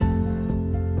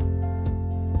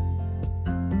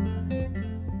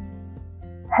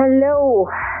Hello,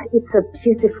 it's a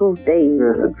beautiful day.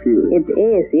 Yes, it is. It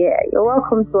is, yeah. You're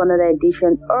welcome to another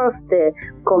edition of the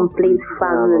Complete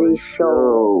Family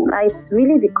Show. It's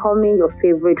really becoming your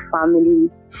favorite family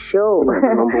show.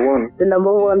 Number one. The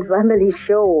number one family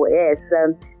show, yes.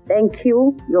 Thank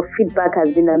you. Your feedback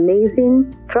has been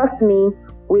amazing. Trust me,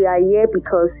 we are here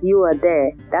because you are there.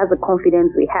 That's the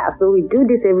confidence we have. So we do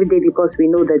this every day because we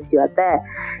know that you are there.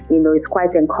 You know, it's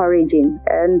quite encouraging.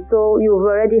 And so you've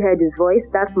already heard his voice.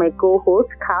 That's my co-host,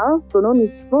 Carl. So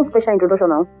no special introduction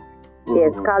now.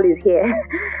 Yes, Carl is here.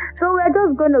 So we're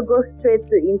just going to go straight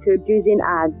to introducing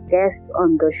our guest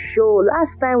on the show.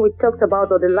 Last time we talked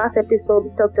about, or the last episode,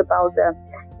 we talked about,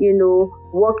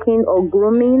 working or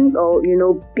grooming or,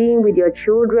 being with your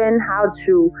children, how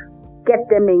to get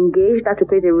them engaged, how to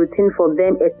create a routine for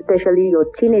them, especially your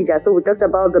teenagers. So we talked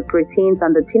about the preteens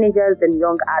and the teenagers and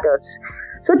young adults.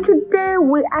 So today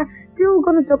we are still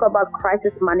going to talk about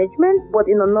crisis management, but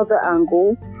in another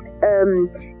angle.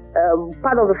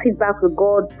 Part of the feedback we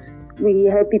got, we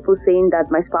heard people saying that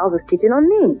my spouse is cheating on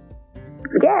me.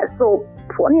 Yeah, so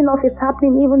funny enough, it's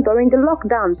happening even during the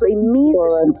lockdown. So it means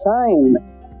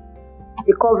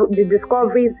the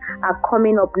discoveries are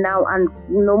coming up now, and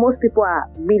most people are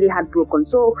really heartbroken.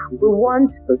 So we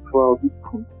want.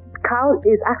 Carl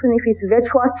is asking if it's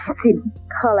virtual cheating.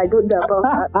 Carl, I don't know about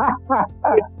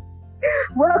that.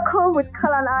 Welcome with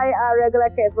Carl and I, our regular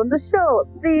guests on the show,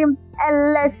 Team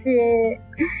Eleshi.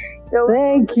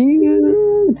 Thank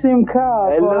you, Team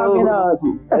Carl, for having us.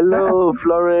 Hello,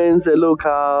 Florence. Hello,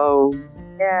 Carl.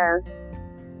 Yeah,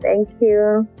 thank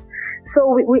you.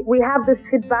 So we have this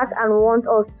feedback and want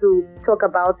us to talk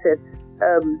about it.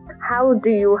 How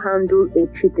do you handle a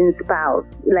cheating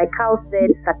spouse? Like Carl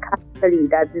said sarcastically,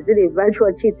 that is it a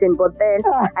virtual cheating, but then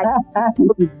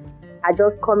I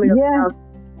just come in now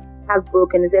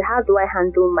heartbroken and said, how do I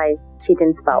handle my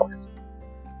cheating spouse?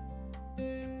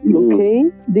 Okay.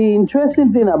 The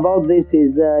interesting thing about this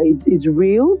is it's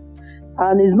real,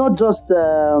 and it's not just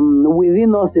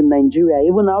within us in Nigeria.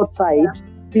 Even outside,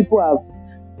 people have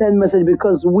sent message,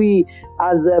 because we,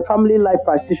 as family life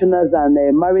practitioners and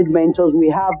marriage mentors, we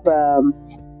have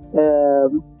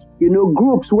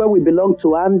groups where we belong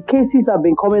to, and cases have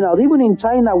been coming out. Even in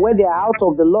China, where they are out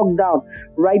of the lockdown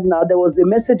right now, there was a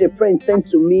message a friend sent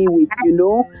to me with,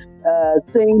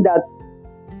 saying that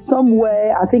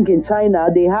somewhere, I think in China,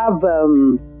 they have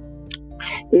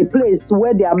a place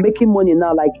where they are making money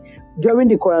now, like during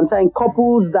the quarantine,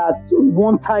 couples that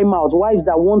want time out, wives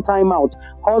that want time out,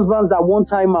 husbands that want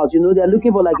time out, they're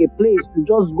looking for like a place to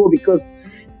just go, because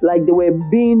like they were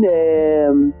being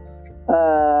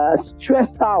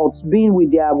stressed out being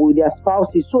with their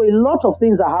spouses. So a lot of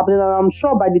things are happening, and I'm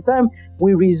sure by the time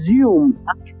we resume,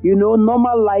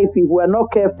 normal life, if we're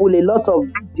not careful, a lot of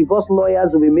divorce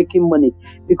lawyers will be making money,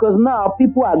 because now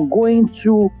people are going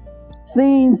through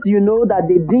things, that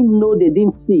they didn't know, they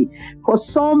didn't see. For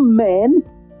some men,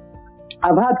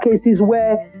 I've had cases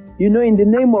where, in the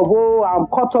name of, I'm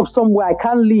caught up somewhere, I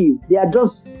can't leave, they are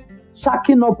just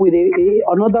shacking up with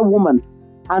another woman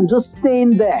and just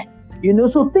staying there.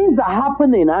 So things are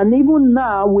happening, and even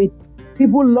now with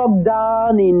people locked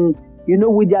down in,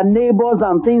 with their neighbors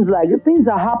and things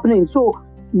are happening. So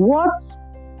what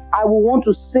I would want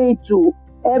to say to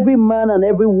every man and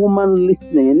every woman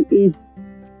listening is,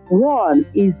 one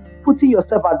is putting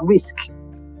yourself at risk.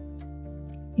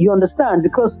 You understand?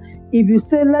 Because if you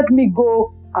say, let me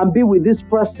go and be with this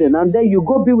person, and then you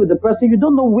go be with the person, you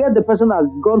don't know where the person has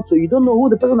gone to, you don't know who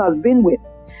the person has been with,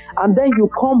 and then you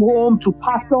come home to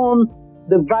pass on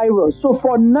the virus. So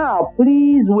for now,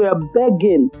 please, we are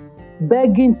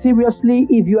begging seriously,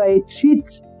 if you are a cheat,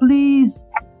 please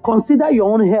consider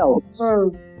your own health.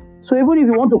 So even if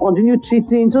you want to continue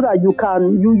cheating so that you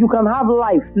can have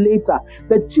life later,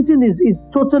 but cheating is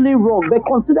totally wrong. But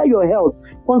consider your health,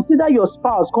 consider your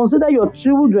spouse, consider your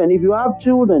children if you have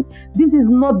children. This is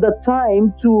not the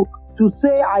time to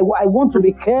say I want to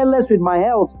be careless with my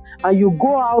health, and you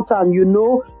go out and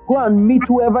go and meet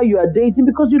whoever you are dating,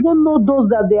 because you don't know those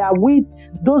that they are with,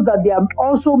 those that they are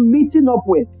also meeting up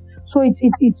with. So it's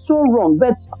so wrong.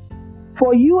 But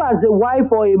for you as a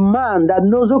wife or a man that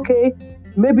knows, okay,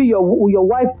 maybe your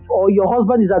wife or your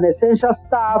husband is an essential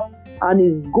staff and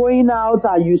is going out,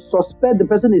 and you suspect the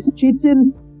person is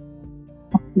cheating,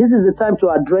 this is the time to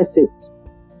address it.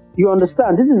 You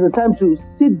understand? This is the time to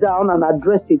sit down and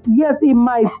address it. Yes, it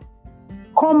might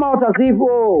come out as if,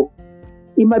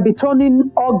 it might be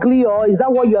turning ugly, or is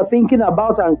that what you are thinking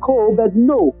about and co? But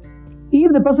no.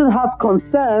 If the person has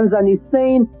concerns and is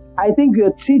saying, I think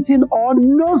you're cheating, or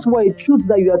knows for a truth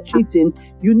that you are cheating,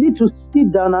 you need to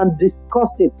sit down and discuss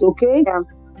it, okay? Yeah.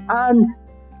 And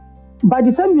by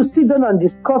the time you sit down and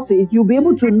discuss it, you'll be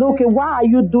able to know, okay, why are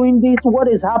you doing this? What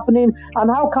is happening? And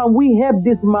how can we help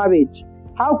this marriage?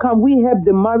 How can we help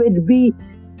the marriage be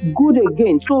good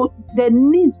again? So there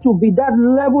needs to be that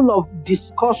level of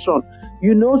discussion,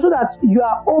 so that you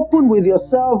are open with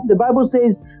yourself. The Bible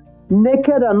says,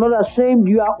 naked and not ashamed.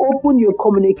 You are open, you're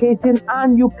communicating,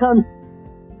 and you can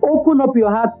open up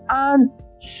your hearts and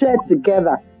share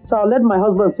together. So I'll let my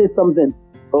husband say something.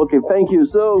 Okay, thank you.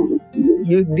 So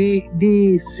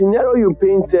the scenario you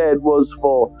painted was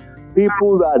for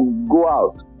people that go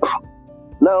out.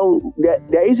 Now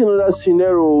there is another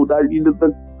scenario that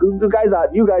you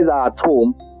guys are at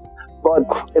home, but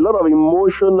a lot of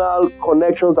emotional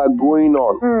connections are going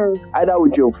on, either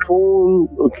with your phone,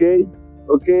 okay,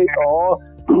 or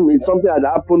it's something that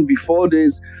happened before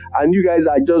this, and you guys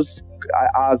are just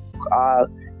are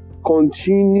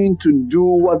continuing to do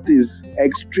what is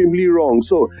extremely wrong.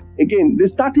 So again, the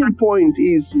starting point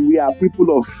is we are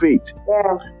people of faith.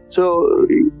 Yeah. So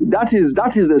that is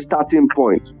the starting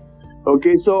point.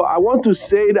 Okay, so I want to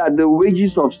say that the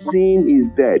wages of sin is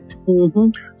death.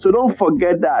 Mm-hmm. So don't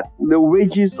forget that the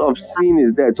wages of sin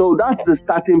is death. So that's the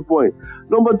starting point.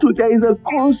 Number two, there is a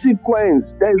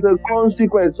consequence. There is a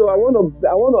consequence. So I want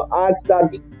to ask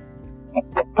that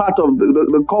part of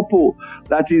the couple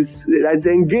that's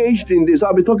engaged in this. So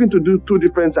I'll be talking to two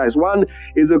different sides. One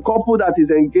is a couple that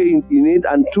is engaged in it,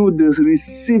 and two, the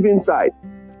receiving side.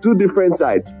 Two different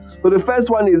sides. So the first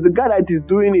one is the guy that is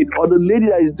doing it or the lady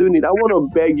that is doing it. I want to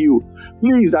beg you,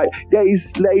 please. There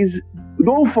is.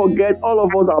 Don't forget, all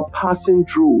of us are passing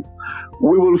through.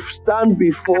 We will stand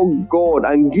before God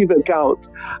and give account.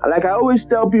 And like I always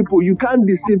tell people, you can't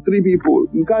deceive three people.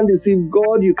 You can't deceive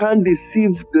God, you can't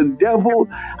deceive the devil,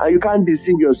 and you can't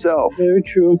deceive yourself. Very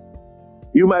true.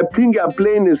 You might think you're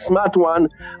playing a smart one,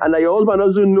 and that your husband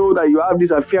doesn't know that you have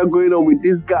this affair going on with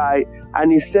this guy,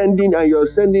 and you're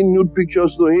sending nude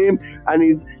pictures to him,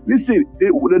 and listen,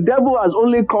 the devil has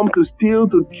only come to steal,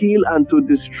 to kill, and to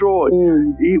destroy.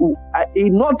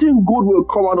 Nothing good will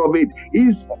come out of it.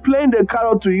 He's playing the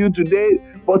carrot to you today,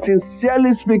 but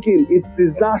sincerely speaking, it's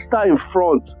disaster in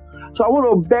front. So I want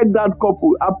to beg that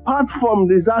couple, apart from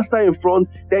disaster in front,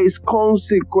 there is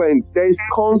consequence. There is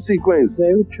consequence.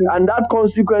 Very true. And that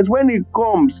consequence, when it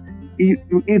comes,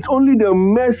 it's only the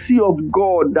mercy of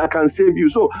God that can save you.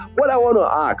 So what I want to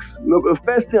ask, the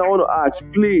first thing I want to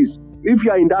ask, please, if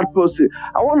you are in that person,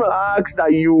 I want to ask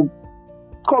that you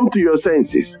come to your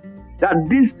senses, that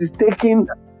this is taking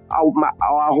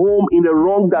our home in the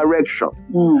wrong direction.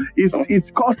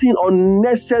 It's causing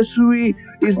unnecessary.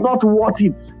 It's not worth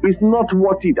it. It's not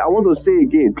worth it. I want to say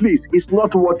again, please, it's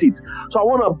not worth it. So I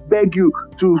want to beg you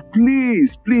to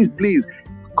please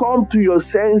come to your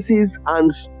senses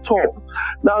and stop.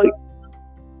 Now,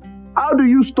 how do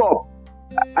you stop?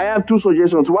 I have two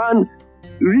suggestions. One,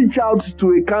 reach out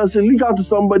to a counselor, reach out to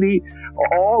somebody,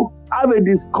 or have a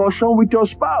discussion with your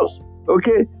spouse.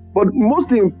 Okay? But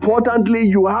most importantly,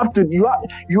 you have to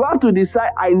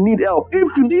decide, I need help.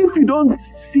 If you don't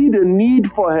see the need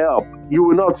for help, you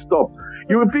will not stop.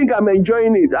 You will think, I'm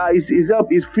enjoying it. His help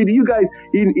is feeding you guys.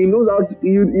 He knows how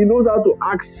to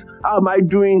ask, how am I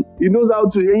doing? He knows how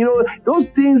to, those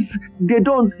things, they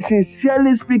don't,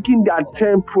 sincerely speaking, they are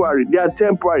temporary. They are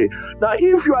temporary. Now,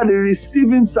 if you are the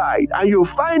receiving side and you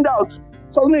find out,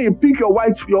 suddenly you pick your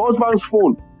husband's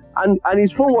phone, and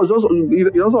his phone was also,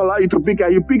 it doesn't allow you to pick it,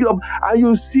 and you pick it up and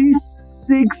you see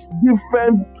 6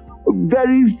 different,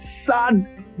 very sad,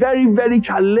 very, very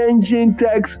challenging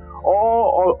texts,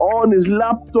 or on his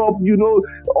laptop,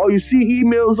 or you see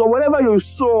emails or whatever you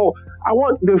saw.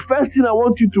 The first thing I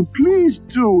want you to please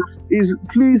do is,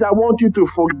 I want you to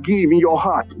forgive in your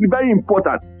heart. It's very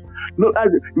important. No,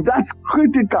 that's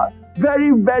critical.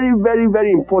 Very, very, very,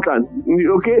 very important.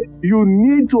 Okay, you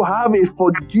need to have a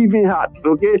forgiving heart.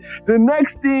 Okay, the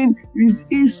next thing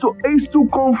is to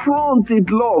confront with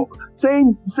love,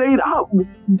 saying,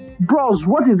 bros,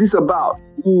 what is this about?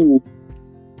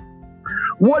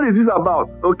 What is this about?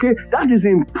 Okay, that is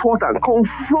important.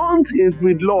 Confront it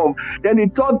with love. Then the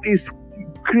third is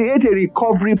create a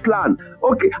recovery plan.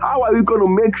 Okay, how are we going to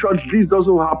make sure this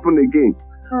doesn't happen again?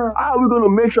 How are we going to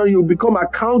make sure you become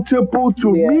accountable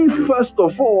to me first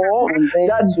of all,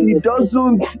 that it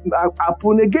doesn't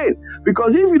happen again?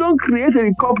 Because if you don't create a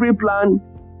recovery plan,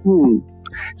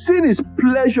 sin is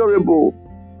pleasurable.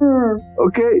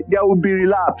 Okay, there will be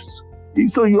relapse.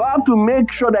 So you have to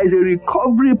make sure there is a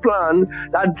recovery plan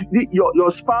that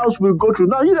your spouse will go through.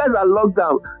 Now you guys are locked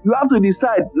down. You have to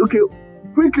decide, okay,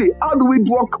 quickly, how do we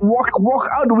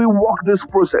how do we walk this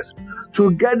process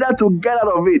together to get out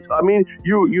of it? I mean,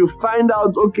 you find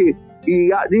out, okay,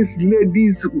 these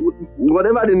ladies,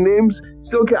 whatever the names.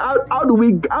 So okay, how do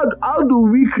we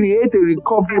create a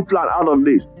recovery plan out of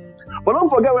this? But don't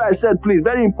forget what I said, please.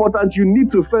 Very important. You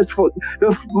need to first what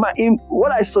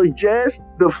I suggest.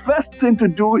 The first thing to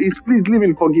do is please live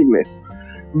in forgiveness.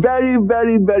 Very,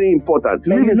 very, very important.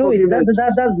 But you know,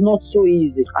 that's not so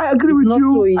easy. I agree with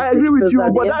you. I agree with you.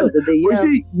 But that's, you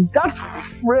see, that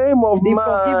frame of the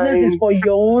mind. Forgiveness is for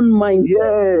your own mind.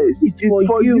 Yes, it's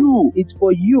for you. It's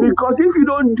for you. Because if you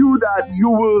don't do that, you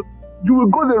will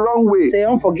go the wrong way. Say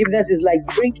unforgiveness is like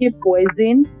drinking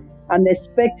poison and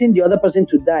expecting the other person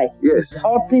to die. Yes. It's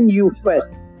hurting you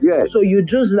first. Yes. So you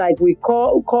just like, we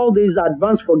call this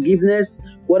advanced forgiveness.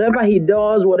 Whatever he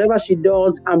does, whatever she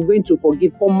does, I'm going to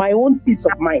forgive for my own peace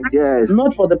of mind. Yes.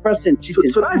 Not for the person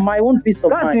cheating. So that's my own peace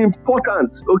of mind. That's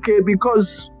important, okay?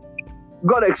 Because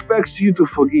God expects you to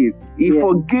forgive. He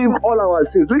forgive all our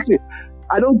sins. Listen,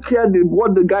 I don't care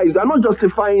what the guy is. I'm not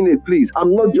justifying it, please.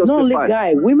 I'm not justifying. Not only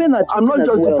guy, women are cheating. I'm not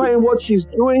justifying what she's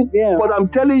doing, but I'm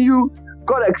telling you,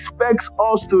 God expects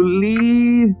us to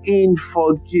live in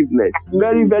forgiveness.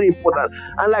 Very, very important.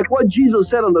 And like what Jesus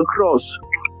said on the cross,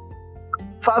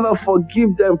 Father,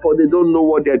 forgive them for they don't know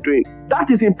what they're doing. That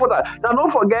is important. Now,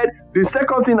 don't forget, the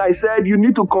second thing I said, you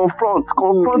need to confront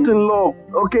in love.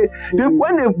 Okay?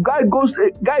 When a guy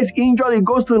is injured, he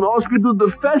goes to an hospital, the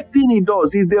first thing he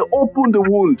does is they open the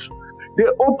wounds. They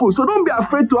open. So don't be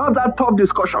afraid to have that tough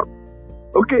discussion.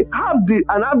 Okay? Don't have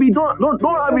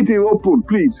it in open,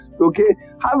 please. Okay?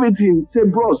 Have it in, say,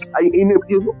 bros,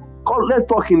 let's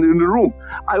talk in the room.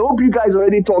 I hope you guys are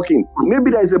already talking.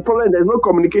 Maybe there's a problem, there's no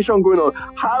communication going on.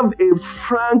 Have a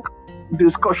frank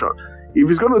discussion. If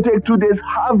it's going to take 2 days,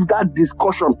 have that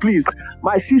discussion, please.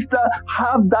 My sister,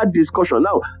 have that discussion.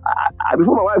 Now,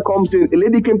 before my wife comes in, a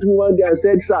lady came to me one day and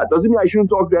said, sir, doesn't mean I shouldn't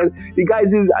talk then. The guy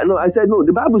says, no. I said, no,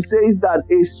 the Bible says that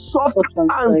a soft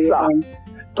answer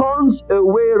turns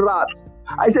away wrath.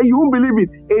 I said, you won't believe it.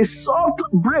 A soft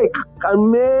break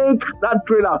can make that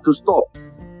trailer to stop.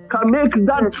 Can make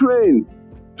that train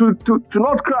to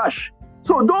not crash.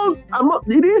 So he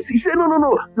said,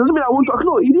 no, doesn't mean I won't talk.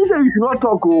 No, he didn't say you should not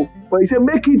talk, but he said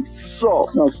make it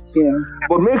soft.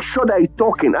 But make sure that he's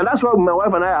talking. And that's why my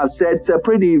wife and I have said,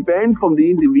 separate the event from the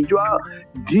individual,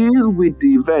 deal with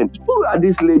the event. Who are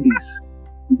these ladies?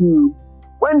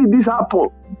 When did this happen?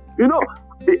 You know,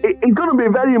 it's going to be a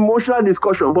very emotional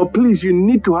discussion, but please, you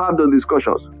need to have the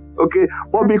discussions. Okay,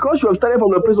 but because you have started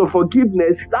from the place of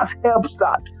forgiveness, that helps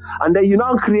that. And then you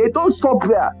now don't stop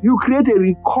there. You create a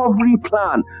recovery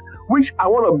plan, which I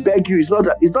want to beg you, it's not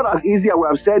as easy as we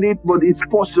have said it, but it's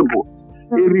possible.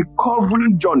 A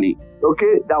recovery journey,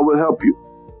 okay, that will help you.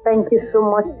 Thank you so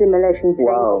much, Timeleshi.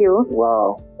 Thank you.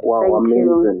 Wow, Thank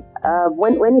amazing. You.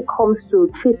 When it comes to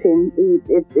cheating,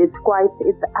 it's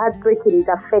heartbreaking. It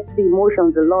affects the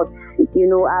emotions a lot. You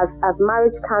know, as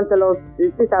marriage counselors,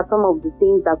 these are some of the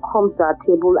things that comes to our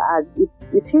table, and it's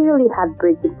usually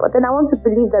heartbreaking. But then I want to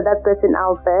believe that person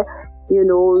out there, you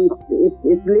know,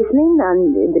 it's listening,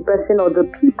 and the person or the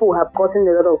people have gotten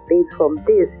a lot of things from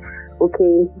this.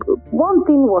 Okay, one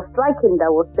thing was striking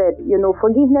that was said, you know,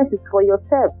 forgiveness is for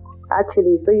yourself,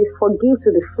 actually. So you forgive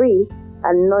to the free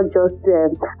and not just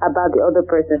about the other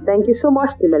person. Thank you so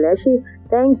much, Timeleshi.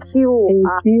 Thank you. Thank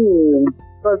you.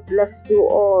 God bless you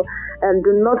all. And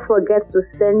do not forget to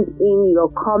send in your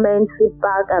comments,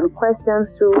 feedback, and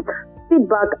questions to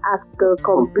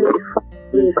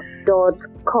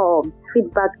feedback@thecompletefamily.com.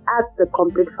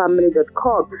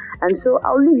 feedback@thecompletefamily.com. And so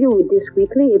I'll leave you with this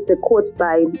quickly. It's a quote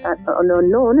by an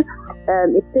unknown.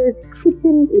 It says,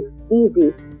 cheating is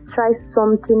easy. Try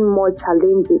something more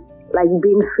challenging, like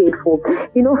being faithful.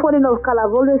 You know, funny enough, Carl,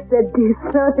 I've always said this.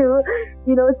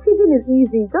 You know, cheating is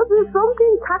easy. Just do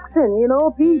something taxing, you know,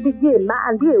 be a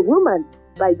man, be a woman,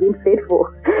 by being faithful.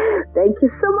 Thank you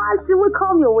so much. Till we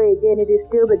come your way again, it is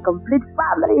still the Complete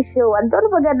Family Show. And don't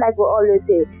forget, like we always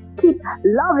say, keep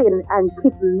loving and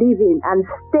keep living and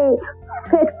stay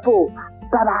faithful.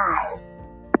 Bye-bye.